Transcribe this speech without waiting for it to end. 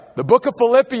the book of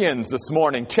Philippians this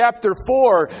morning, chapter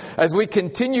 4, as we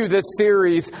continue this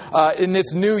series in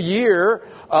this new year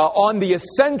on the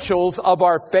essentials of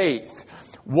our faith.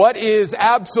 What is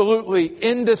absolutely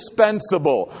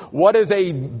indispensable? What is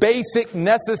a basic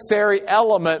necessary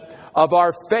element of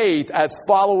our faith as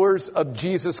followers of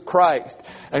Jesus Christ?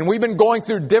 And we've been going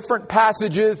through different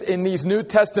passages in these New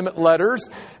Testament letters,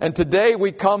 and today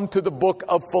we come to the book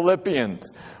of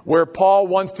Philippians, where Paul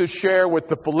wants to share with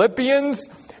the Philippians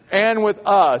and with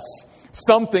us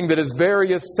something that is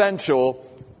very essential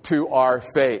to our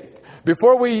faith.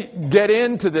 Before we get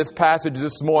into this passage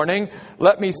this morning,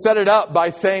 let me set it up by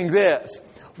saying this.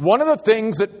 One of the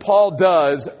things that Paul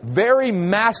does very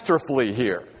masterfully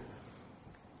here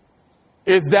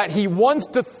is that he wants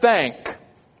to thank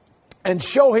and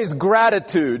show his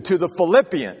gratitude to the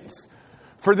Philippians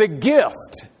for the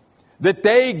gift that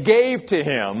they gave to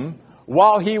him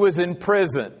while he was in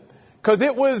prison. Because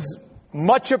it was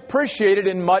much appreciated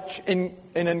and much an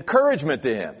encouragement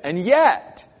to him. And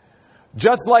yet,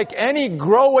 just like any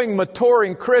growing,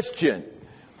 maturing Christian,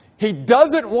 he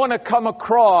doesn't want to come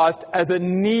across as a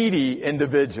needy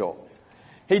individual.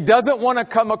 He doesn't want to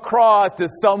come across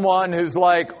as someone who's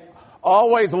like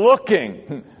always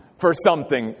looking for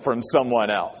something from someone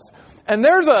else. And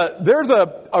there's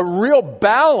a real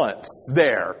balance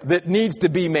there that needs to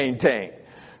be maintained.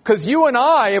 Because you and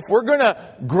I, if we're going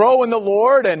to grow in the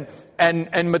Lord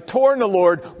and mature in the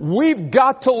Lord, we've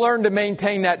got to learn to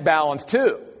maintain that balance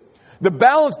too. The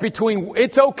balance between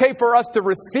it's okay for us to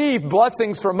receive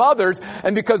blessings from others,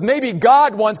 and because maybe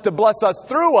God wants to bless us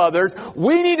through others,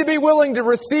 we need to be willing to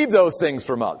receive those things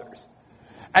from others.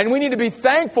 And we need to be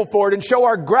thankful for it and show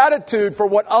our gratitude for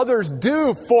what others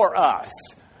do for us.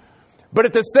 But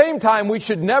at the same time, we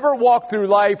should never walk through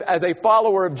life as a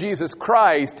follower of Jesus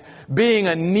Christ being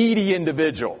a needy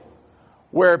individual.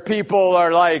 Where people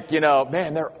are like,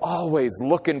 man, they're always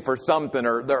looking for something,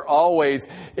 or they're always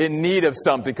in need of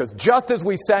something. Because just as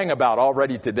we sang about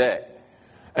already today,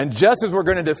 and just as we're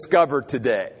going to discover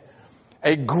today,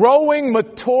 a growing,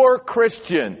 mature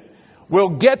Christian will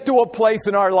get to a place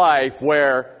in our life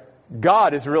where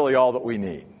God is really all that we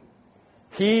need.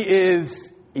 He is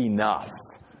enough.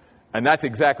 And that's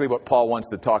exactly what Paul wants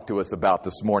to talk to us about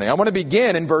this morning. I want to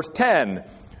begin in verse 10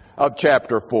 of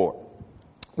chapter 4.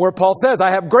 Where Paul says,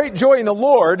 I have great joy in the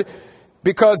Lord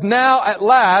because now at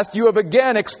last you have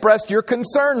again expressed your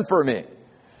concern for me.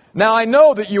 Now I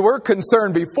know that you were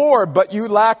concerned before, but you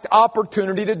lacked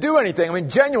opportunity to do anything. I mean,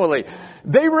 genuinely,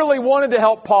 they really wanted to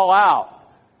help Paul out,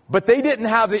 but they didn't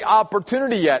have the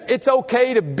opportunity yet. It's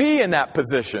okay to be in that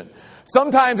position.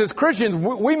 Sometimes as Christians,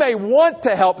 we may want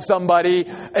to help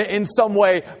somebody in some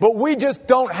way, but we just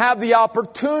don't have the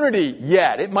opportunity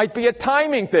yet. It might be a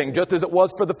timing thing, just as it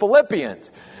was for the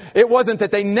Philippians. It wasn't that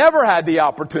they never had the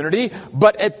opportunity,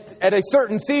 but at a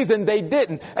certain season they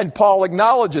didn't. And Paul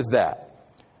acknowledges that.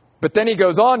 But then he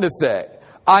goes on to say,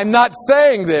 I'm not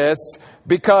saying this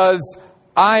because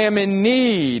I am in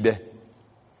need.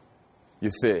 You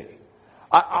see.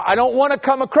 I don't want to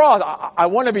come across. I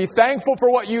want to be thankful for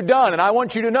what you've done. And I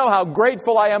want you to know how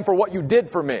grateful I am for what you did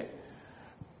for me.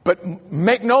 But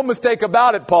make no mistake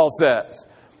about it, Paul says.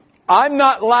 I'm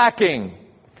not lacking.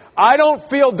 I don't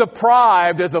feel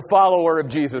deprived as a follower of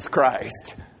Jesus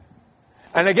Christ.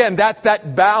 And again, that's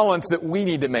that balance that we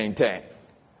need to maintain,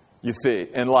 you see,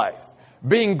 in life.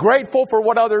 Being grateful for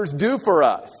what others do for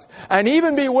us. And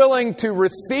even be willing to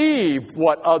receive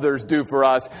what others do for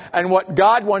us and what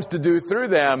God wants to do through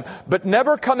them, but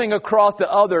never coming across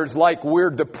to others like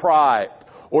we're deprived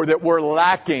or that we're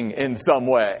lacking in some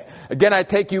way. Again, I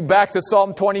take you back to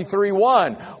Psalm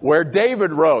 23:1, where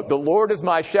David wrote, the Lord is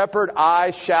my shepherd,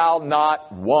 I shall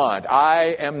not want.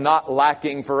 I am not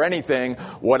lacking for anything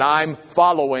when I'm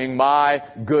following my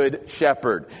good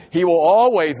shepherd. He will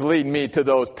always lead me to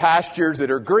those pastures that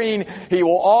are green. He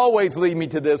will always lead me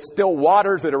to those still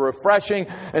waters that are refreshing.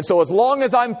 And so as long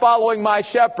as I'm following my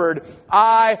shepherd,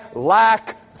 I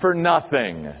lack for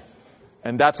nothing.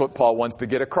 And that's what Paul wants to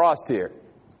get across here.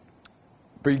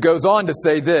 But he goes on to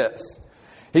say this.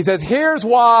 He says, here's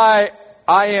why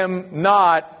I am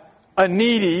not a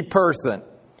needy person.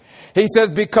 He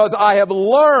says, because I have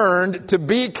learned to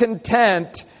be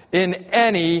content in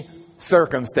any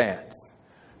circumstance.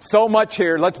 So much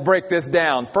here. Let's break this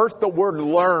down. First, the word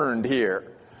learned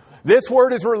here. This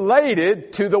word is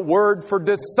related to the word for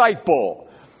disciple.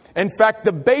 In fact,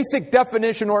 the basic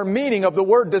definition or meaning of the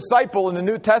word disciple in the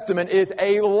New Testament is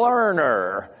a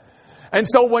learner. And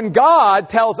so when God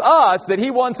tells us that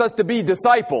He wants us to be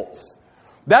disciples,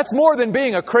 that's more than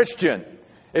being a Christian.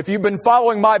 If you've been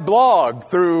following my blog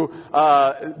through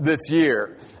this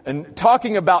year and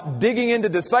talking about digging into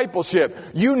discipleship,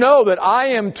 you know that I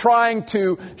am trying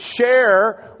to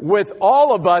share with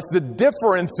all of us the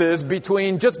differences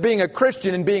between just being a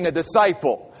Christian and being a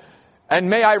disciple. And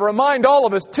may I remind all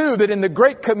of us, too, that in the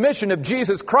Great Commission of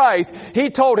Jesus Christ, He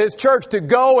told His church to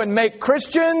go and make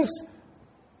Christians?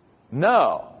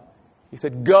 No. He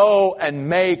said, go and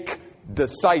make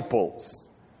disciples.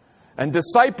 And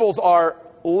disciples are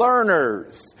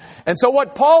learners. And so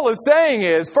what Paul is saying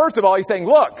is, first of all, he's saying,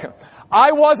 look,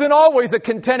 I wasn't always a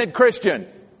contented Christian.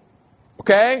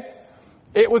 Okay?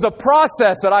 It was a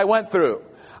process that I went through.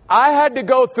 I had to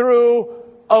go through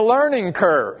a learning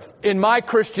curve in my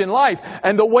Christian life.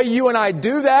 And the way you and I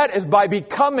do that is by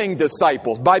becoming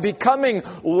disciples, by becoming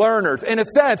learners. In a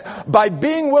sense, by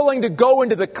being willing to go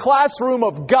into the classroom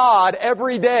of God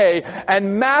every day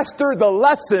and master the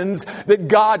lessons that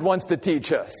God wants to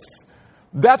teach us.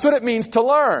 That's what it means to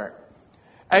learn.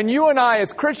 And you and I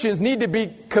as Christians need to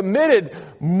be committed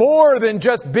more than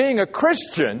just being a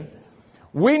Christian.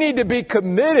 We need to be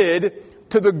committed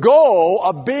to the goal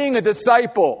of being a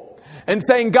disciple. And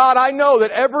saying, God, I know that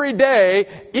every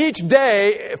day, each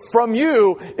day from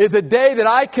you is a day that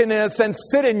I can, in a sense,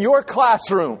 sit in your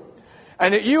classroom.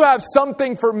 And that you have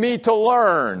something for me to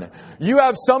learn. You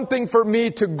have something for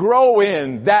me to grow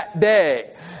in that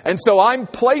day. And so I'm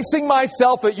placing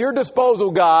myself at your disposal,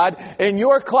 God, in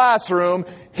your classroom.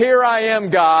 Here I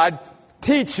am, God.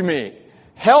 Teach me.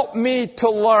 Help me to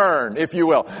learn, if you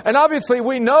will. And obviously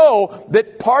we know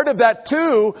that part of that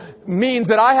too means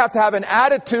that I have to have an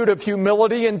attitude of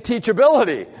humility and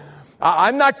teachability.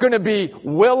 I'm not going to be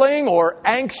willing or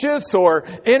anxious or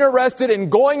interested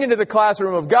in going into the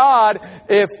classroom of God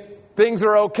if things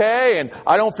are okay and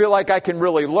I don't feel like I can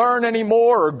really learn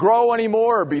anymore or grow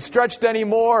anymore or be stretched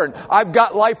anymore and I've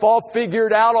got life all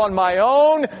figured out on my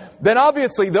own. Then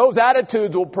obviously those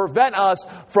attitudes will prevent us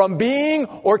from being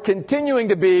or continuing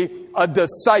to be a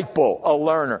disciple, a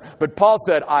learner. But Paul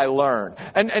said, I learn.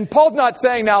 And Paul's not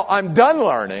saying now I'm done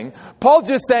learning. Paul's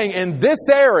just saying in this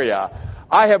area,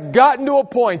 I have gotten to a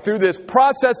point through this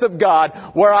process of God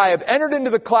where I have entered into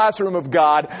the classroom of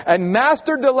God and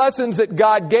mastered the lessons that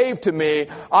God gave to me.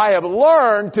 I have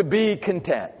learned to be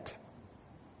content.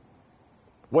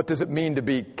 What does it mean to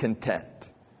be content?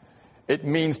 It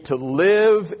means to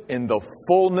live in the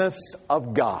fullness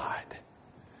of God.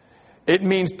 It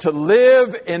means to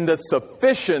live in the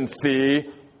sufficiency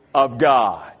of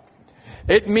God.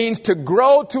 It means to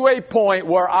grow to a point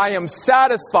where I am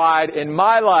satisfied in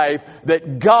my life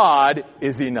that God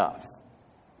is enough.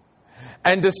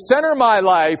 And to center my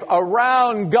life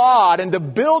around God and to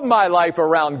build my life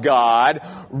around God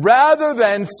rather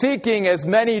than seeking, as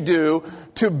many do,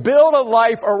 to build a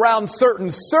life around certain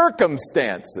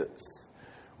circumstances.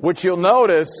 Which you'll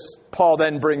notice, Paul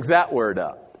then brings that word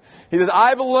up. He says,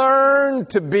 I've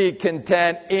learned to be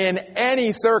content in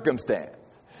any circumstance.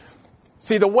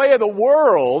 See, the way of the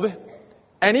world,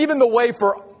 and even the way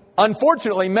for,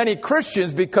 unfortunately, many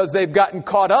Christians, because they've gotten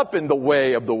caught up in the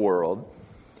way of the world,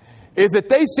 is that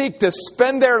they seek to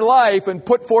spend their life and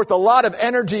put forth a lot of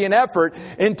energy and effort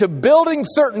into building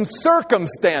certain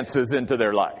circumstances into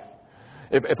their life.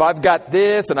 If I've got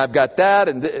this and I've got that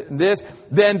and this,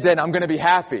 then I'm going to be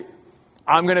happy.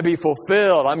 I'm going to be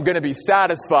fulfilled. I'm going to be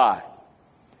satisfied.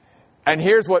 And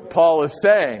here's what Paul is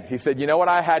saying. He said, you know what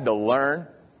I had to learn?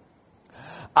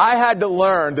 I had to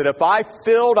learn that if I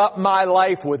filled up my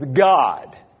life with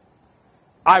God,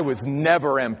 I was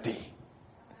never empty.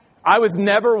 I was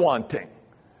never wanting.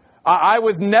 I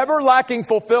was never lacking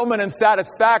fulfillment and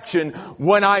satisfaction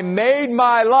when I made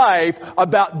my life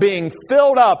about being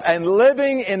filled up and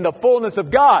living in the fullness of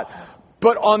God.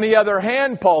 But on the other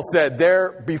hand, Paul said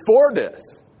there before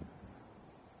this,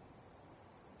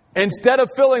 instead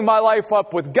of filling my life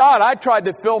up with God, I tried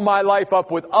to fill my life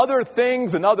up with other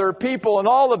things and other people and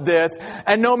all of this.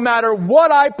 And no matter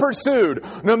what I pursued,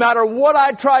 no matter what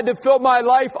I tried to fill my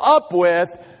life up with,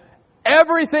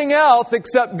 everything else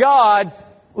except God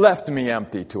left me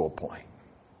empty to a point.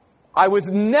 I was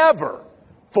never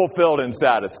fulfilled and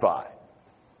satisfied.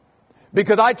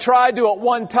 Because I tried to, at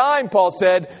one time, Paul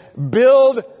said,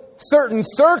 build certain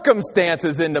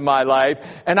circumstances into my life,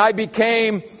 and I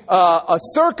became a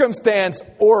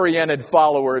circumstance-oriented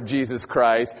follower of Jesus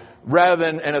Christ rather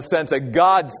than, in a sense, a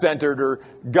God-centered or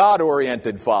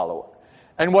God-oriented follower.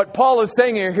 And what Paul is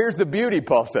saying here, here's the beauty,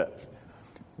 Paul says.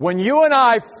 When you and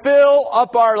I fill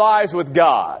up our lives with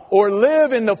God or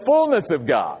live in the fullness of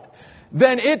God,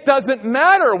 then it doesn't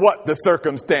matter what the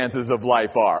circumstances of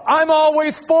life are. I'm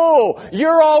always full.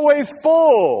 You're always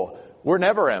full. We're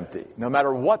never empty, no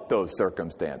matter what those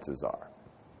circumstances are.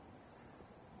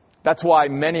 That's why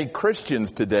many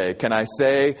Christians today, can I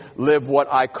say, live what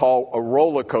I call a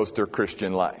roller coaster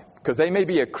Christian life. Because they may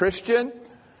be a Christian,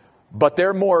 but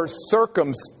they're more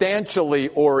circumstantially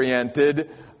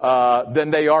oriented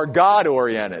than they are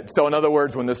God-oriented. So in other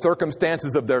words, when the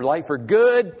circumstances of their life are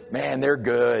good, man, they're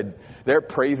good. They're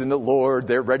praising the Lord.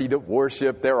 They're ready to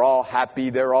worship. They're all happy.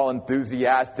 They're all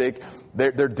enthusiastic.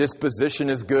 Their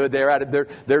disposition is good.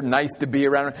 They're nice to be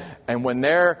around. And when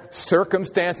their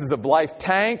circumstances of life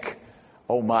tank,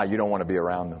 oh my, you don't want to be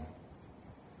around them.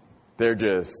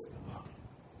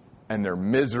 And they're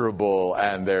miserable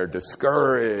and they're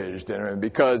discouraged. And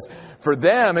because for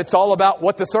them, it's all about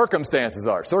what the circumstances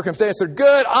are. Circumstances are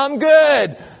good, I'm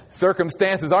good.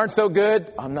 Circumstances aren't so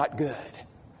good, I'm not good.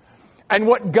 And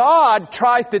what God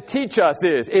tries to teach us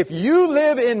is, if you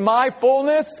live in my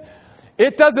fullness,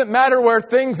 it doesn't matter where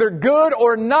things are good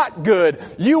or not good.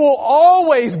 You will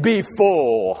always be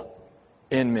full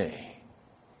in me.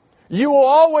 You will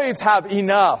always have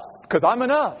enough, because I'm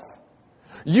enough.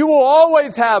 You will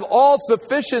always have all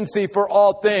sufficiency for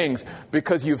all things,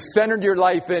 because you've centered your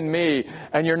life in me,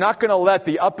 and you're not going to let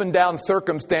the up and down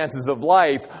circumstances of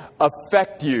life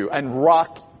affect you and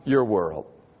rock your world.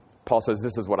 Paul says,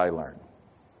 this is what I learned.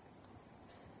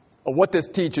 What this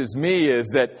teaches me is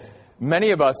that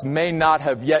many of us may not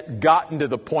have yet gotten to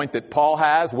the point that Paul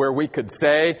has, where we could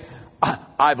say,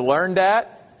 I've learned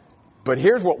that. But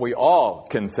here's what we all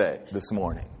can say this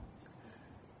morning.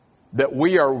 That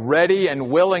we are ready and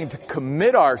willing to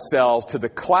commit ourselves to the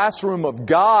classroom of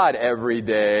God every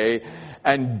day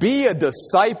and be a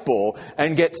disciple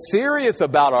and get serious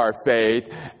about our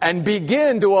faith and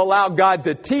begin to allow God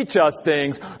to teach us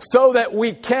things so that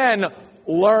we can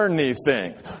learn these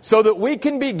things. So that we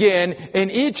can begin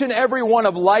in each and every one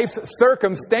of life's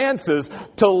circumstances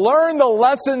to learn the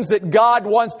lessons that God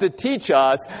wants to teach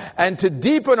us and to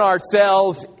deepen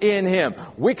ourselves in Him.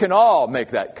 We can all make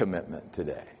that commitment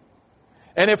today.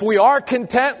 And if we are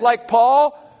content like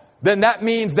Paul, then that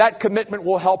means that commitment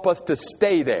will help us to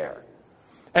stay there.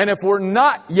 And if we're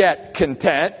not yet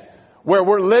content, where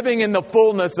we're living in the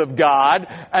fullness of God,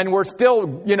 and we're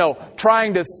still,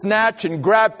 trying to snatch and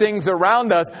grab things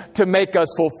around us to make us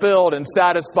fulfilled and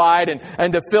satisfied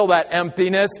and to fill that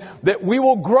emptiness, that we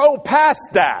will grow past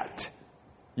that,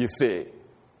 you see,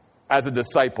 as a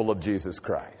disciple of Jesus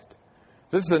Christ.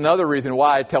 This is another reason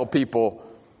why I tell people,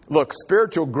 look,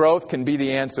 spiritual growth can be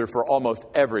the answer for almost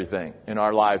everything in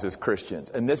our lives as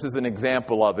Christians. And this is an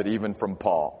example of it even from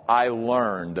Paul. I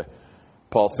learned,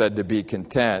 Paul said, to be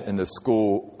content in the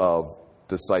school of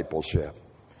discipleship.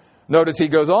 Notice he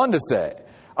goes on to say,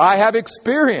 I have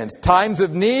experienced times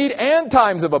of need and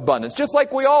times of abundance, just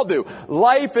like we all do.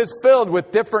 Life is filled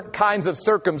with different kinds of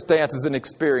circumstances and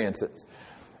experiences.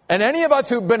 And any of us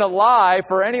who've been alive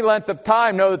for any length of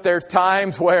time know that there's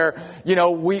times where,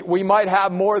 we might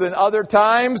have more than other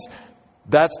times.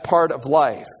 That's part of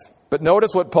life. But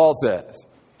notice what Paul says.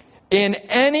 In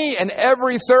any and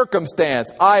every circumstance,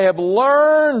 I have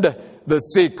learned the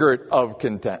secret of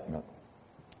contentment.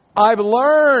 I've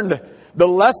learned the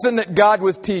lesson that God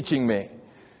was teaching me.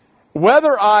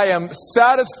 Whether I am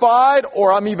satisfied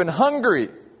or I'm even hungry,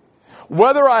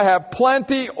 whether I have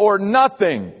plenty or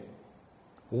nothing,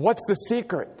 what's the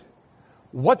secret?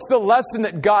 What's the lesson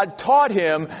that God taught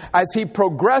him as he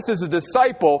progressed as a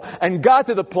disciple and got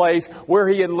to the place where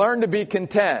he had learned to be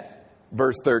content?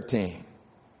 Verse 13.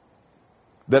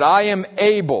 That I am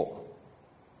able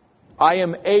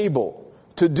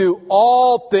to do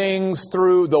all things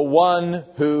through the one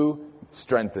who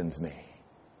strengthens me.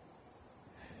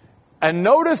 And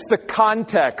notice the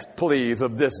context, please,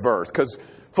 of this verse, because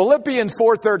Philippians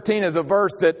 4:13 is a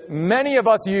verse that many of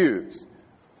us use.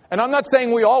 And I'm not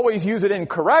saying we always use it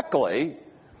incorrectly,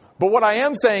 but what I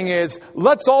am saying is,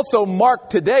 let's also mark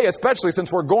today, especially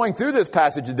since we're going through this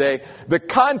passage today, the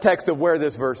context of where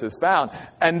this verse is found,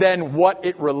 and then what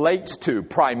it relates to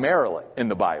primarily in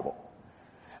the Bible.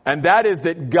 And that is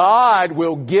that God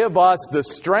will give us the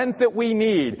strength that we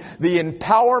need, the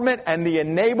empowerment and the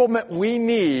enablement we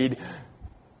need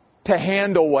to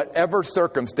handle whatever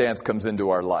circumstance comes into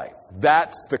our life.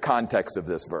 That's the context of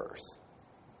this verse.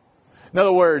 In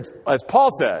other words, as Paul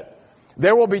said,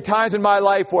 there will be times in my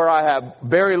life where I have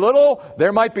very little.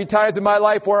 There might be times in my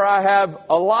life where I have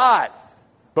a lot.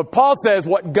 But Paul says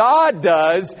what God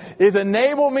does is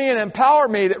enable me and empower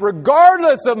me that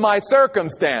regardless of my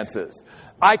circumstances,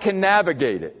 I can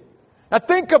navigate it. Now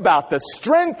think about the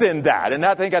strength in that. And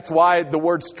I think that's why the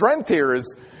word strength here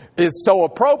is so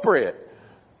appropriate.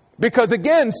 Because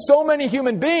again, so many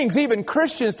human beings, even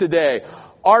Christians today,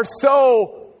 are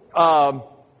so,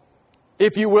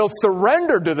 if you will,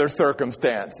 surrendered to their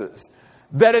circumstances.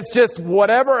 That it's just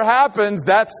whatever happens,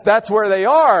 that's where they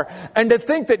are. And to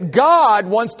think that God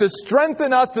wants to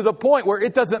strengthen us to the point where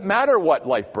it doesn't matter what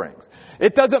life brings.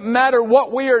 It doesn't matter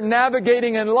what we are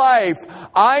navigating in life.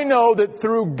 I know that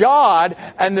through God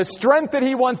and the strength that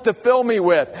He wants to fill me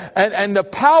with and the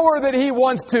power that He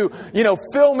wants to,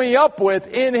 fill me up with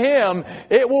in Him,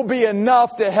 it will be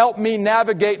enough to help me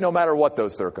navigate no matter what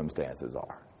those circumstances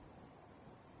are.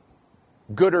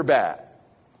 Good or bad.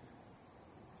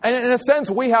 And in a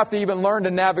sense, we have to even learn to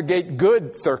navigate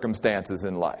good circumstances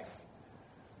in life.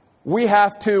 We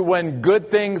have to, when good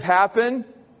things happen,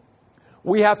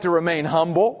 we have to remain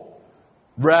humble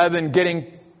rather than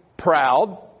getting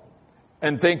proud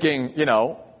and thinking,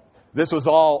 this was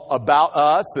all about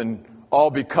us and all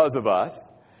because of us.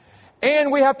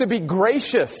 And we have to be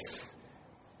gracious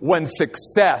when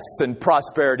success and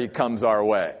prosperity comes our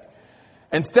way.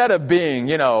 Instead of being,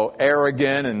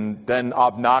 arrogant and then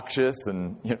obnoxious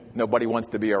and nobody wants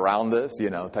to be around this,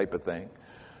 type of thing.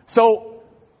 So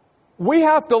we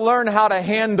have to learn how to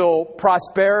handle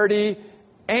prosperity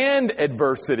and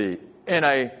adversity in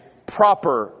a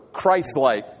proper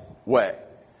Christ-like way.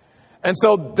 And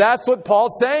so that's what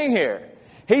Paul's saying here.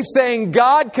 He's saying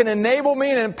God can enable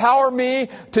me and empower me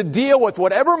to deal with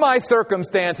whatever my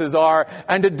circumstances are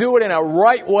and to do it in a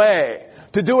right way.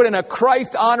 To do it in a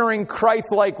Christ-honoring,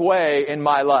 Christ-like way in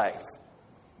my life.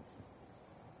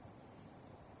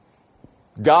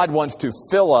 God wants to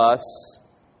fill us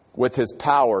with His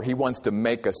power. He wants to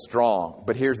make us strong.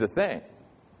 But here's the thing.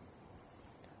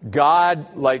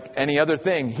 God, like any other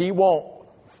thing, He won't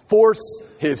force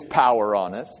His power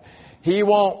on us. He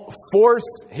won't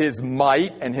force His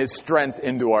might and His strength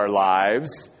into our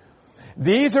lives.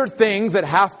 These are things that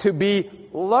have to be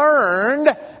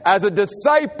learned as a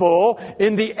disciple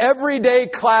in the everyday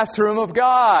classroom of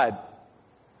God.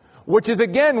 Which is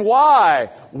again why.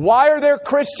 Why are there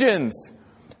Christians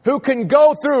who can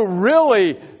go through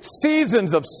really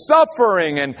seasons of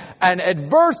suffering and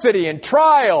adversity and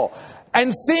trial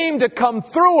and seem to come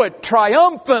through it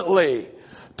triumphantly?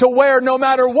 To where no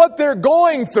matter what they're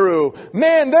going through,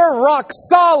 man, they're rock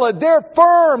solid, they're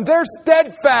firm, they're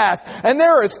steadfast, and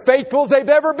they're as faithful as they've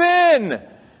ever been.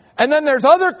 And then there's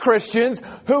other Christians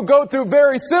who go through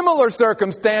very similar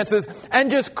circumstances and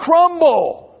just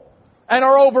crumble and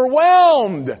are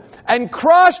overwhelmed and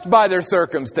crushed by their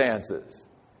circumstances.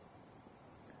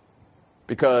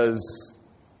 Because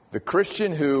the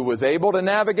Christian who was able to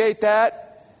navigate that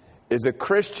is a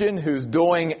Christian who's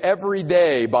doing every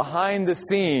day behind the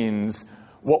scenes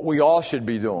what we all should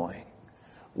be doing.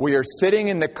 We are sitting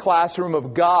in the classroom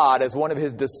of God as one of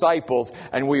His disciples,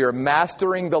 and we are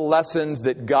mastering the lessons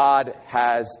that God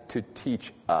has to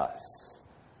teach us.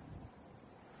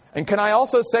 And can I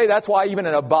also say that's why even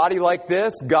in a body like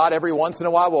this, God every once in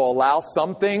a while will allow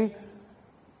something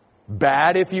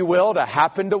bad, if you will, to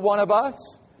happen to one of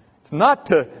us? It's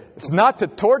not to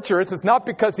torture us. It's not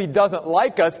because He doesn't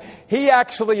like us. He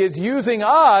actually is using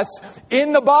us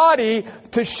in the body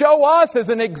to show us as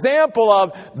an example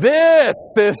of this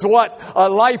is what a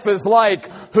life is like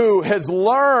who has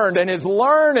learned and is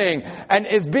learning and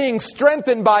is being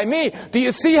strengthened by me. Do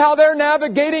you see how they're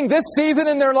navigating this season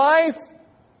in their life?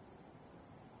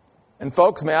 And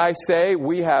folks, may I say,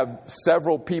 we have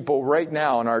several people right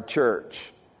now in our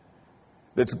church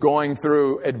that's going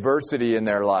through adversity in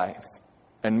their life.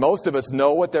 And most of us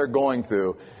know what they're going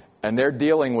through, and they're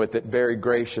dealing with it very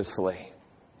graciously.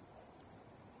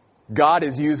 God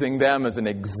is using them as an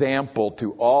example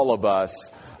to all of us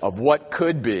of what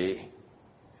could be,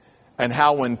 and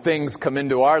how when things come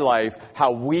into our life,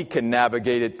 how we can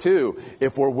navigate it too,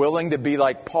 if we're willing to be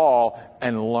like Paul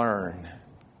and learn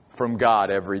from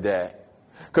God every day.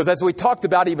 Because as we talked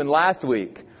about even last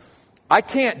week, I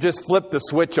can't just flip the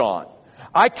switch on.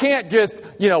 I can't just,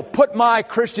 put my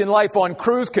Christian life on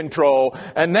cruise control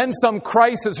and then some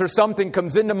crisis or something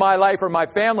comes into my life or my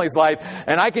family's life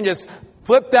and I can just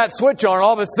flip that switch on and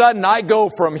all of a sudden I go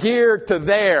from here to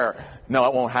there. No,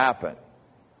 it won't happen.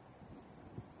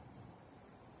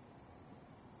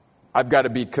 I've got to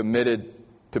be committed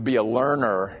to be a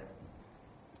learner,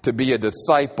 to be a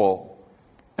disciple,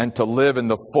 and to live in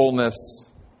the fullness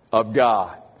of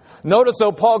God. Notice,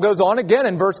 though, Paul goes on again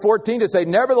in verse 14 to say,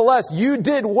 nevertheless, you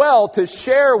did well to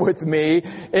share with me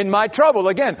in my trouble.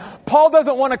 Again, Paul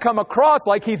doesn't want to come across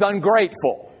like he's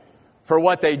ungrateful for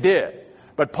what they did.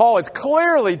 But Paul is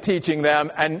clearly teaching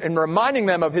them and reminding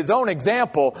them of his own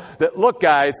example that, look,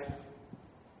 guys,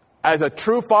 as a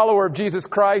true follower of Jesus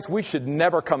Christ, we should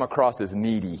never come across as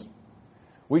needy.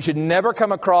 We should never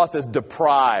come across as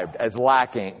deprived, as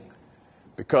lacking.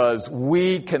 Because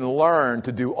we can learn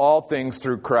to do all things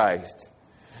through Christ.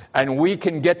 And we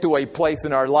can get to a place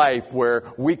in our life where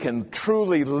we can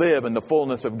truly live in the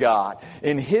fullness of God,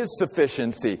 in His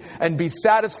sufficiency, and be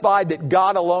satisfied that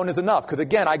God alone is enough. Because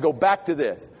again, I go back to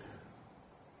this.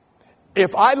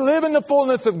 If I live in the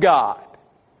fullness of God,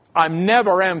 I'm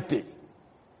never empty.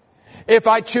 If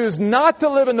I choose not to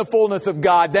live in the fullness of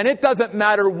God, then it doesn't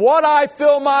matter what I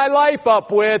fill my life up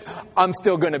with, I'm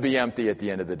still going to be empty at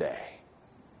the end of the day.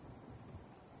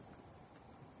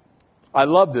 I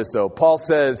love this, though. Paul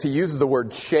says, he uses the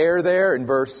word share there in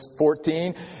verse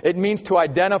 14. It means to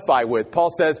identify with.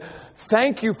 Paul says,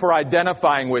 thank you for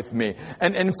identifying with me.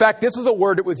 And in fact, this is a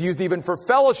word that was used even for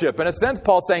fellowship. In a sense,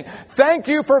 Paul's saying, thank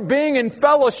you for being in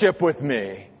fellowship with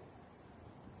me.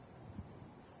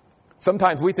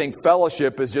 Sometimes we think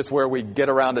fellowship is just where we get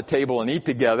around a table and eat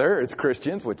together as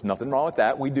Christians, which nothing wrong with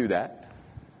that. We do that.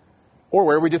 Or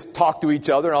where we just talk to each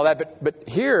other and all that. But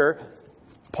here,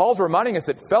 Paul's reminding us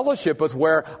that fellowship is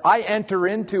where I enter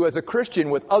into as a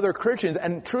Christian with other Christians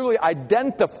and truly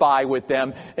identify with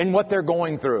them in what they're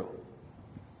going through.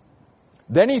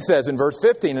 Then he says in verse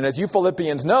 15, and as you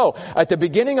Philippians know, at the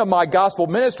beginning of my gospel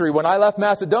ministry, when I left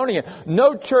Macedonia,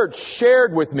 no church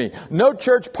shared with me, no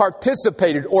church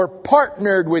participated or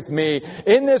partnered with me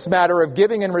in this matter of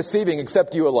giving and receiving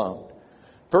except you alone.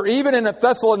 For even in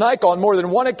Thessalonica, on more than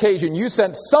one occasion, you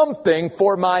sent something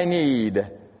for my need.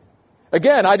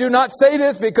 Again, I do not say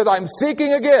this because I'm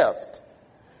seeking a gift.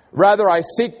 Rather, I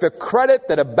seek the credit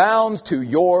that abounds to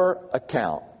your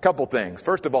account. Couple things.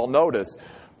 First of all, notice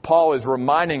Paul is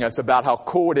reminding us about how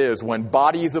cool it is when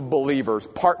bodies of believers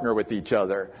partner with each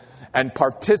other and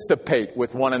participate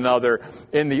with one another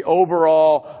in the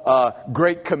overall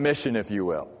Great Commission, if you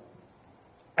will.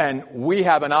 And we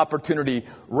have an opportunity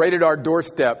right at our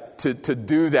doorstep to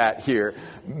do that here.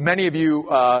 Many of you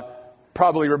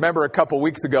probably remember a couple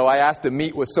weeks ago, I asked to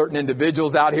meet with certain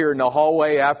individuals out here in the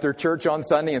hallway after church on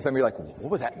Sunday. And some of you are like,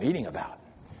 what was that meeting about?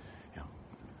 You know,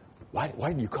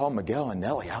 why did you call Miguel and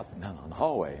Nellie out in the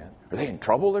hallway? Are they in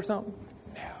trouble or something?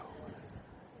 No.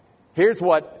 Here's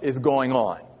what is going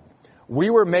on. We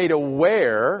were made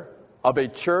aware of a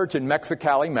church in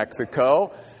Mexicali,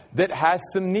 Mexico, that has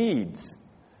some needs.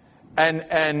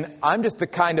 And I'm just the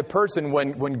kind of person,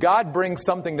 when God brings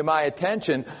something to my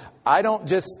attention, I don't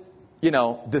just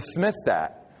dismiss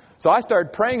that. So I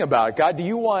started praying about it. God, do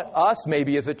you want us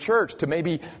maybe as a church to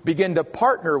maybe begin to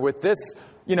partner with this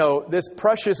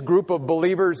precious group of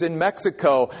believers in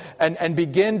Mexico and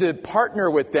begin to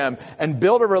partner with them and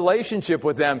build a relationship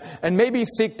with them and maybe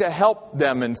seek to help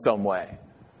them in some way?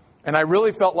 And I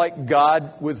really felt like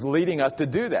God was leading us to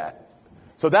do that.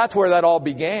 So that's where that all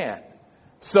began.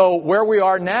 So where we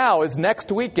are now is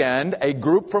next weekend, a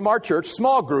group from our church,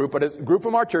 small group, but a group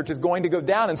from our church is going to go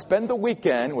down and spend the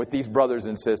weekend with these brothers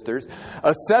and sisters,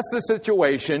 assess the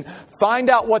situation, find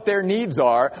out what their needs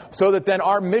are, so that then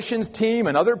our missions team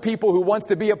and other people who wants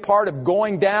to be a part of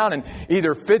going down and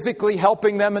either physically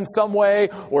helping them in some way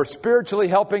or spiritually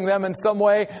helping them in some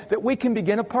way, that we can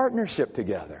begin a partnership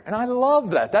together. And I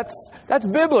love that. That's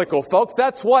biblical, folks.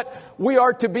 That's what we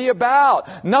are to be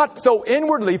about. Not so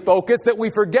inwardly focused that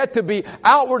we forget to be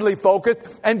outwardly focused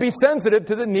and be sensitive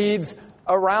to the needs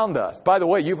around us. By the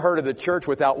way, you've heard of the church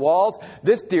without walls.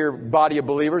 This dear body of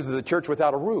believers is a church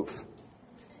without a roof.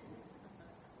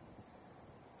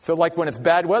 So like when it's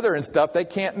bad weather and stuff, they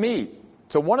can't meet.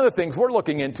 So one of the things we're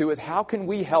looking into is how can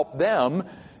we help them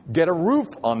get a roof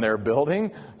on their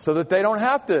building so that they don't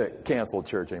have to cancel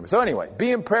church anymore. So anyway,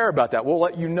 be in prayer about that. We'll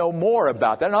let you know more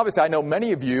about that. And obviously, I know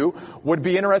many of you would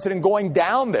be interested in going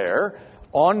down there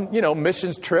on,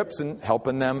 missions trips and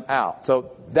helping them out.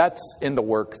 So that's in the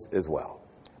works as well.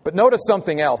 But notice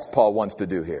something else Paul wants to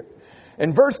do here.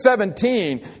 In verse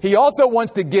 17, he also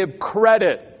wants to give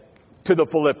credit to the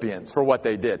Philippians for what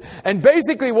they did. And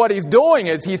basically what he's doing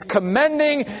is he's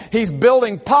commending, he's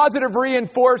building positive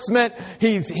reinforcement,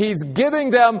 he's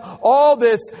giving them all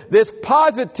this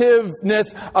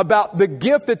positiveness about the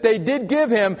gift that they did give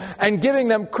him and giving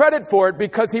them credit for it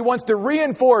because he wants to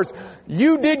reinforce,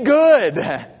 you did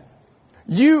good.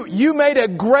 You made a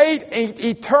great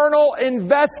eternal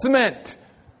investment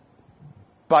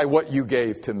by what you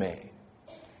gave to me.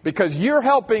 Because you're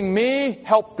helping me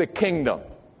help the kingdom.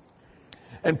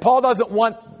 And Paul doesn't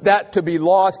want that to be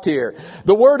lost here.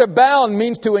 The word abound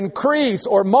means to increase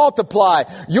or multiply.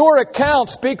 Your account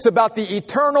speaks about the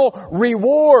eternal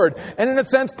reward. And in a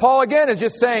sense, Paul again is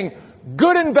just saying,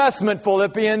 good investment,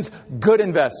 Philippians, good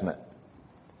investment.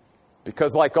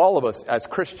 Because like all of us as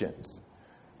Christians,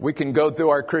 we can go through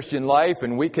our Christian life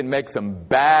and we can make some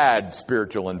bad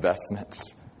spiritual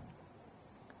investments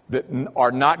that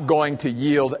are not going to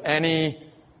yield any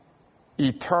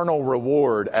eternal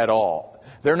reward at all.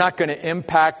 They're not going to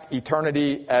impact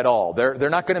eternity at all. They're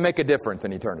not going to make a difference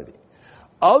in eternity.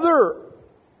 Other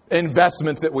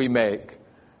investments that we make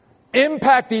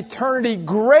impact eternity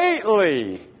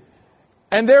greatly.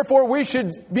 And therefore we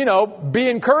should, be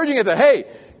encouraging it that, hey,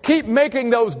 keep making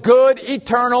those good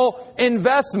eternal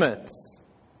investments.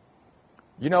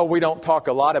 We don't talk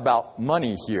a lot about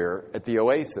money here at the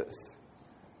Oasis.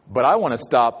 But I want to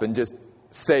stop and just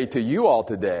say to you all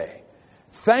today,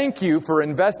 thank you for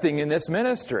investing in this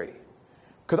ministry.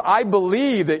 Because I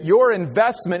believe that your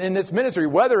investment in this ministry,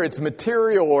 whether it's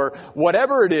material or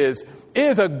whatever it is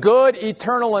a good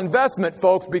eternal investment,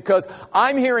 folks, because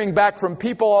I'm hearing back from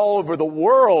people all over the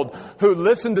world who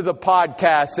listen to the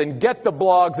podcasts and get the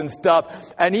blogs and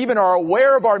stuff and even are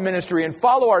aware of our ministry and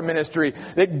follow our ministry,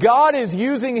 that God is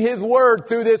using His Word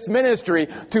through this ministry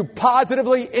to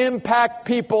positively impact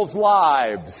people's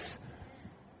lives.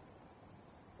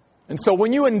 And so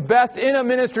when you invest in a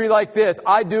ministry like this,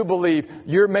 I do believe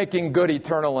you're making good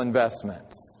eternal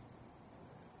investments.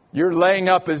 You're laying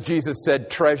up, as Jesus said,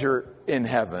 treasure in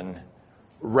heaven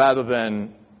rather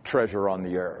than treasure on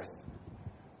the earth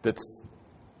that's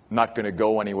not going to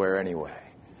go anywhere anyway.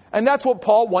 And that's what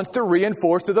Paul wants to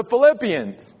reinforce to the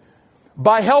Philippians.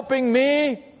 By helping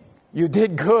me, you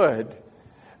did good.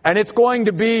 And it's going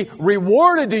to be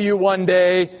rewarded to you one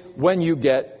day when you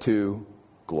get to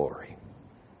glory.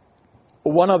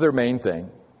 One other main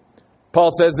thing. Paul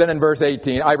says then in verse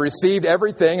 18, I received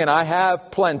everything and I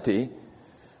have plenty.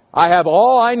 I have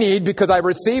all I need because I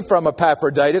received from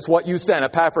Epaphroditus what you sent.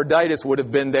 Epaphroditus would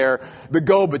have been there, the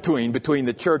go-between between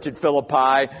the church at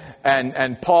Philippi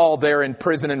and Paul there in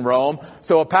prison in Rome.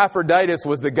 So Epaphroditus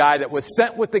was the guy that was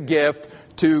sent with the gift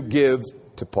to give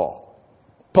to Paul.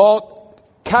 Paul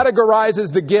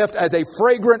categorizes the gift as a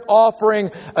fragrant offering,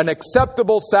 an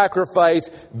acceptable sacrifice,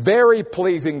 very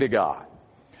pleasing to God.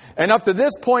 And up to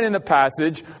this point in the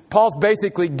passage, Paul's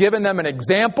basically given them an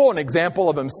example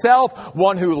of himself,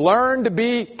 one who learned to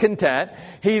be content.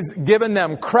 He's given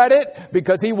them credit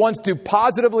because he wants to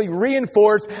positively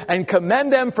reinforce and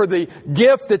commend them for the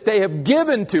gift that they have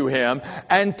given to him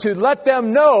and to let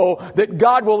them know that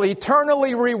God will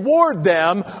eternally reward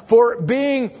them for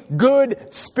being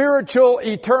good, spiritual,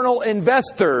 eternal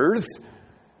investors.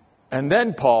 And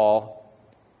then Paul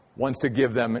wants to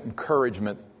give them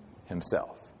encouragement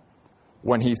himself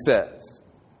when he says,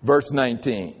 verse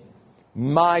 19,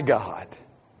 my God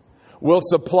will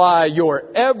supply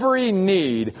your every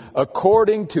need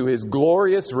according to His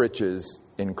glorious riches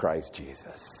in Christ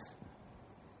Jesus.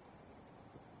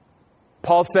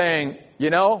 Paul's saying,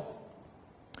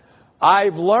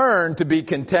 I've learned to be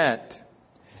content.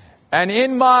 And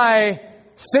in my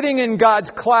sitting in God's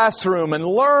classroom and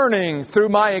learning through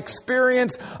my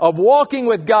experience of walking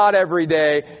with God every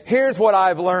day, here's what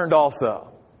I've learned also.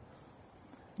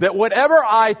 That whatever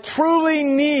I truly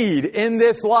need in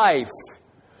this life,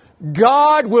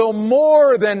 God will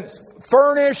more than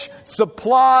furnish,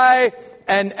 supply,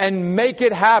 and make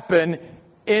it happen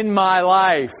in my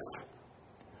life.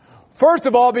 First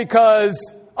of all, because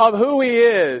of who He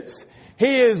is.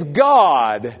 He is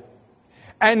God.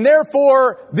 And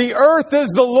therefore, the earth is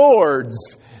the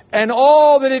Lord's, and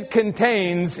all that it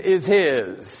contains is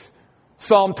His.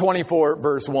 Psalm 24,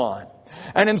 verse 1.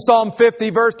 And in Psalm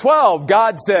 50, verse 12,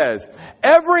 God says,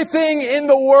 everything in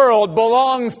the world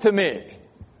belongs to me.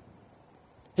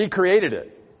 He created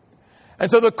it. And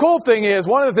so the cool thing is,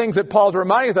 one of the things that Paul's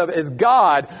reminding us of is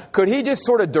God, could He just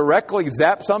sort of directly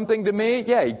zap something to me?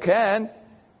 Yeah, He can.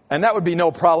 And that would be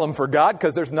no problem for God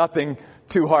because there's nothing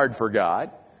too hard for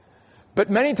God. But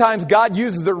many times God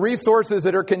uses the resources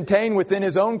that are contained within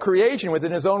His own creation,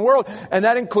 within His own world. And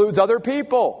that includes other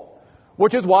people.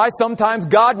 Which is why sometimes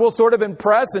God will sort of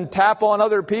impress and tap on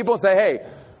other people and say, hey,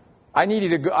 I need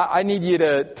you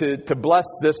to bless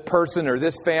this person or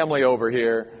this family over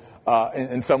here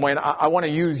in some way. And I want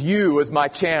to use you as my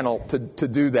channel to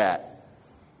do that.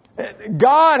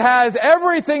 God has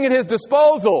everything at His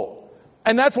disposal.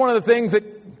 And that's one of the things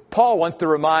that Paul wants to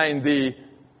remind the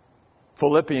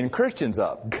Philippian Christians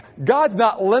of. God's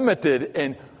not limited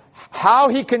in how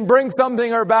He can bring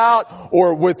something about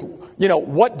or with,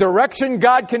 what direction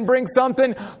God can bring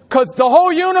something. Because the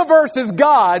whole universe is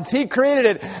God's. He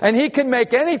created it. And He can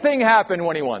make anything happen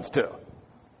when He wants to.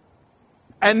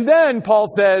 And then Paul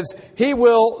says He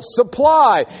will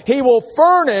supply. He will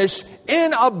furnish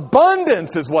in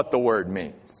abundance is what the word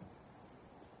means.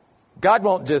 God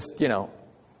won't just,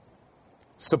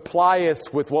 supply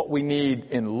us with what we need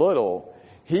in little.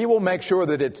 He will make sure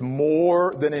that it's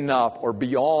more than enough or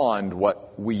beyond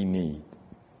what we need.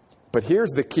 But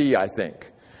here's the key, I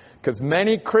think. Because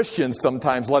many Christians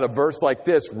sometimes let a verse like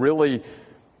this really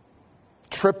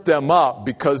trip them up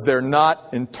because they're not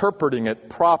interpreting it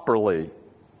properly.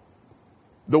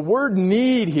 The word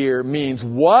need here means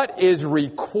what is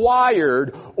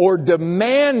required or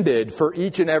demanded for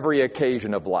each and every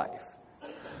occasion of life.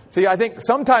 See, I think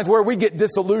sometimes where we get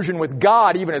disillusioned with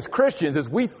God, even as Christians, is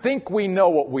we think we know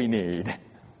what we need.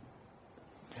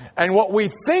 And what we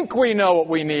think we know what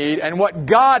we need and what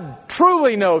God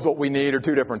truly knows what we need are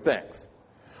two different things.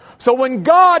 So when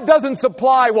God doesn't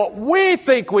supply what we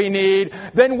think we need,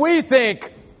 then we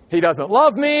think, He doesn't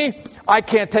love me, I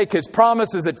can't take His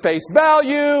promises at face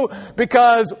value,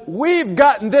 because we've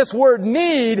gotten this word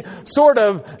need sort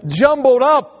of jumbled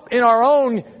up in our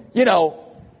own,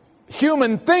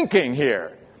 human thinking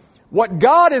here. What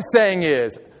God is saying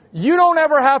is, you don't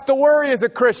ever have to worry as a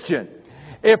Christian.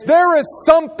 If there is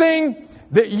something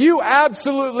that you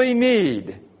absolutely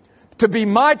need to be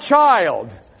my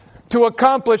child, to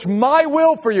accomplish my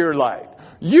will for your life,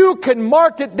 you can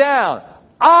mark it down.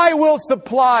 I will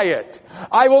supply it.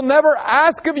 I will never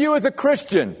ask of you as a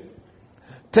Christian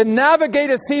to navigate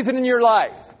a season in your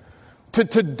life, to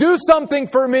do something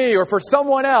for me or for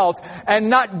someone else and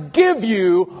not give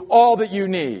you all that you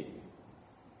need.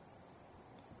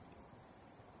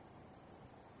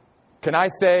 Can I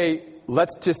say,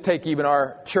 let's just take even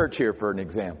our church here for an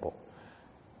example.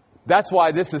 That's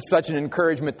why this is such an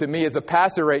encouragement to me as a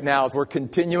pastor right now, as we're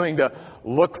continuing to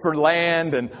look for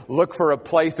land and look for a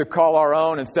place to call our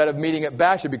own instead of meeting at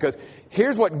Basha. Because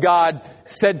here's what God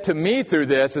said to me through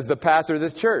this as the pastor of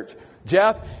this church.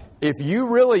 Jeff, if you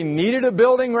really needed a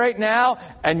building right now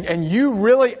and you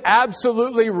really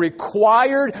absolutely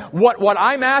required what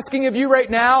I'm asking of you right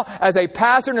now as a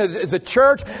pastor and as a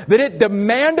church, that it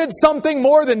demanded something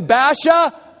more than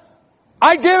Basha,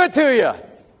 I'd give it to you.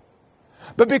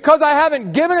 But because I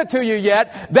haven't given it to you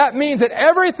yet, that means that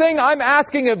everything I'm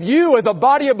asking of you as a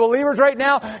body of believers right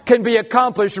now can be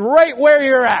accomplished right where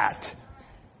you're at.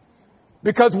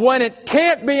 Because when it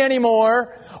can't be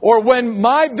anymore, or when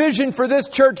my vision for this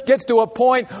church gets to a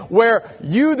point where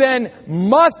you then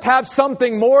must have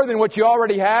something more than what you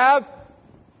already have,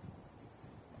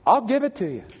 I'll give it to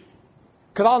you.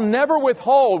 Because I'll never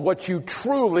withhold what you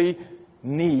truly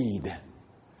need.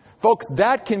 Folks,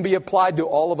 that can be applied to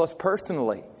all of us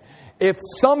personally. If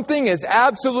something is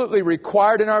absolutely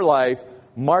required in our life,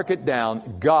 mark it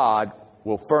down. God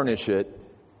will furnish it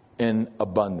in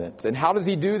abundance. And how does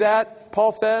He do that?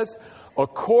 Paul says,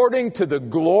 according to the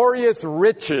glorious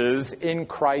riches in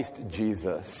Christ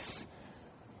Jesus.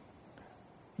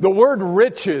 The word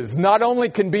riches not only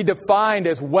can be defined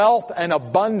as wealth and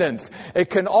abundance,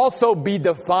 it can also be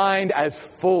defined as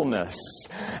fullness.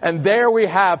 And there we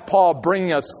have Paul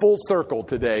bringing us full circle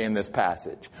today in this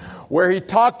passage, where he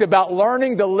talked about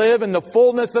learning to live in the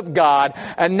fullness of God.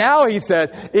 And now he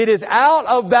says, it is out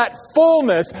of that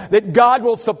fullness that God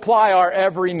will supply our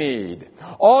every need.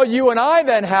 All you and I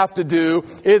then have to do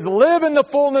is live in the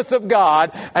fullness of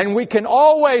God, and we can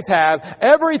always have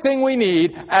everything we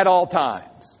need at all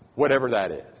times, whatever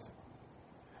that is.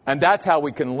 And that's how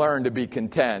we can learn to be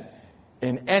content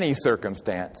in any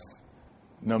circumstance,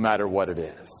 no matter what it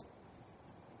is.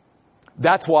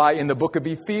 That's why in the book of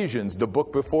Ephesians, the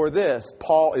book before this,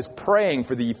 Paul is praying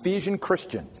for the Ephesian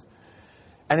Christians.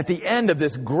 And at the end of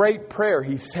this great prayer,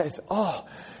 he says,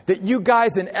 that you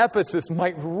guys in Ephesus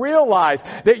might realize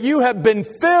that you have been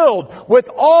filled with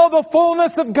all the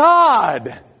fullness of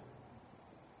God.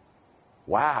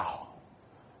 Wow.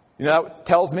 You know, that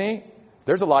tells me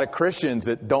there's a lot of Christians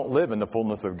that don't live in the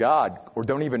fullness of God or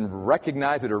don't even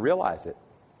recognize it or realize it.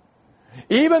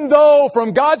 Even though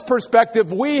from God's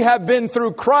perspective we have been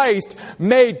through Christ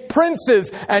made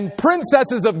princes and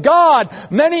princesses of God,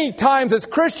 many times as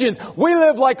Christians we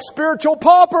live like spiritual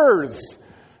paupers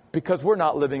because we're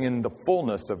not living in the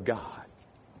fullness of God.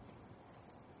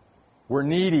 We're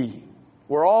needy.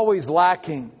 We're always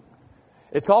lacking.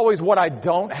 It's always what I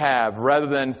don't have rather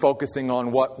than focusing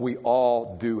on what we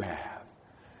all do have.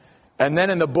 And then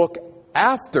in the book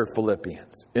after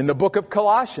Philippians, in the book of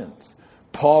Colossians,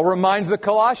 Paul reminds the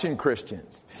Colossian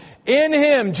Christians, in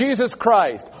Him, Jesus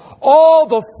Christ, all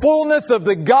the fullness of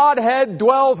the Godhead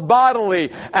dwells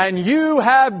bodily, and you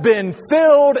have been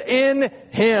filled in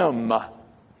Him.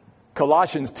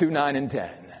 Colossians 2:9 and 10.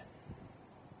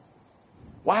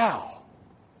 Wow.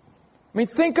 I mean,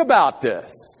 think about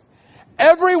this.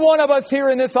 Every one of us here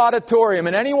in this auditorium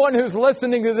and anyone who's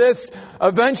listening to this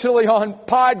eventually on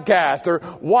podcast or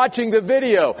watching the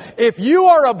video, if you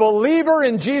are a believer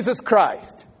in Jesus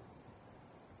Christ,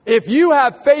 if you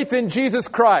have faith in Jesus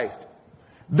Christ,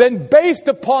 then based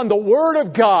upon the Word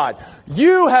of God,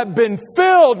 you have been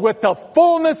filled with the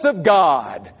fullness of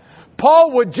God.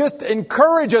 Paul would just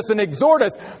encourage us and exhort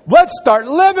us, let's start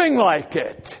living like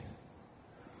it.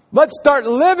 Let's start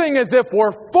living as if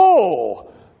we're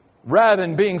full, rather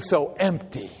than being so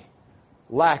empty,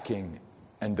 lacking,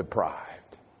 and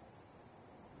deprived.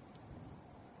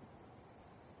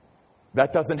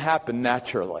 That doesn't happen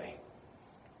naturally.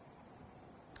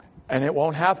 And it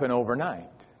won't happen overnight.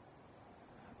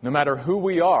 No matter who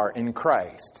we are in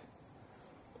Christ,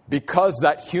 because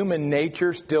that human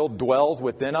nature still dwells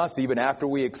within us even after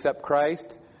we accept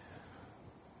Christ,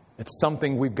 it's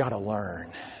something we've got to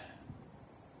learn.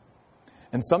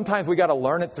 And sometimes we got to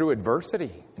learn it through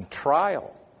adversity and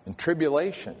trial and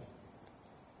tribulation.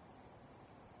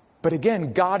 But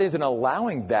again, God isn't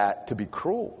allowing that to be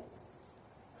cruel.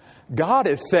 God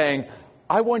is saying,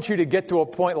 I want you to get to a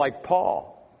point like Paul,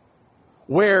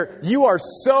 where you are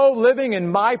so living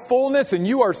in my fullness and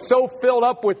you are so filled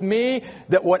up with me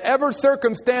that whatever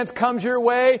circumstance comes your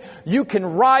way, you can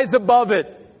rise above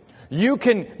it. You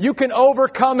can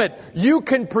overcome it. You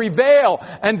can prevail.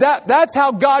 And that's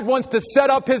how God wants to set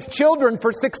up His children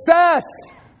for success.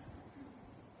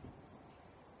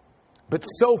 But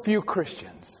so few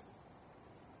Christians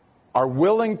are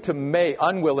unwilling to make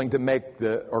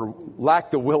or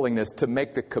lack the willingness to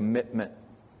make the commitment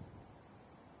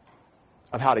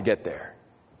of how to get there.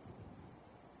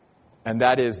 And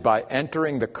that is by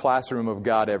entering the classroom of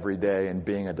God every day and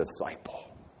being a disciple.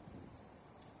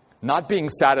 Not being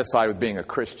satisfied with being a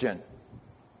Christian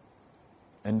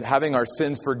and having our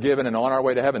sins forgiven and on our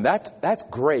way to heaven. That's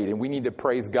great, and we need to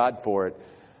praise God for it.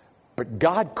 But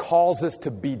God calls us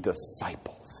to be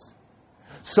disciples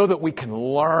so that we can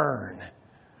learn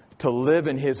to live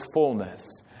in His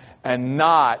fullness and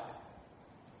not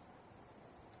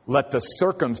let the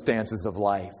circumstances of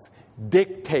life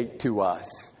dictate to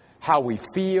us how we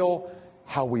feel,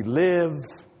 how we live,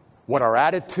 what our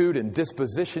attitude and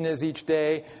disposition is each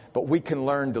day. But we can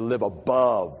learn to live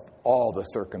above all the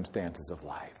circumstances of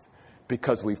life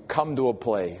because we've come to a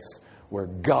place where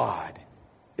God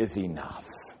is enough.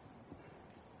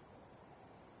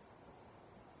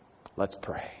 Let's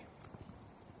pray.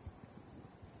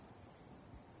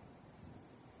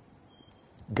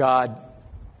 God,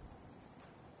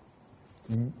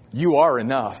 you are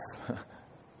enough.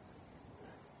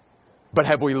 But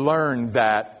have we learned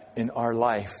that in our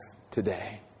life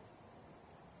today?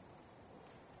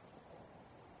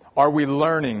 Are we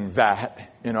learning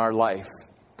that in our life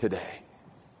today?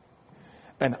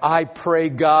 And I pray,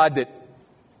 God, that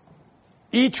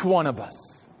each one of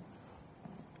us,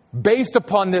 based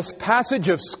upon this passage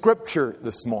of Scripture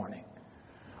this morning,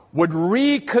 would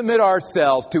recommit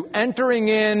ourselves to entering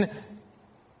in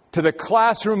to the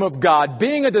classroom of God,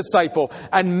 being a disciple,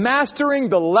 and mastering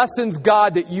the lessons,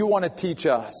 God, that you want to teach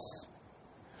us,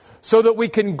 so that we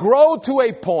can grow to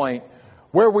a point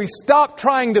where we stop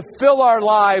trying to fill our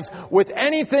lives with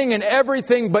anything and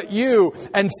everything but you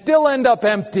and still end up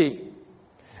empty.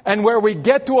 And where we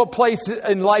get to a place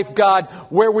in life, God,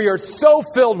 where we are so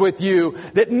filled with you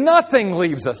that nothing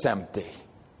leaves us empty,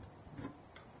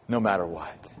 no matter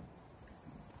what.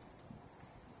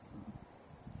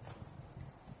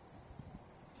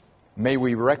 May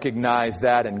we recognize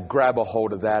that and grab a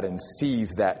hold of that and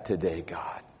seize that today,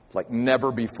 God, like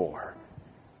never before.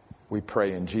 We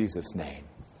pray in Jesus' name.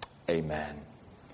 Amen.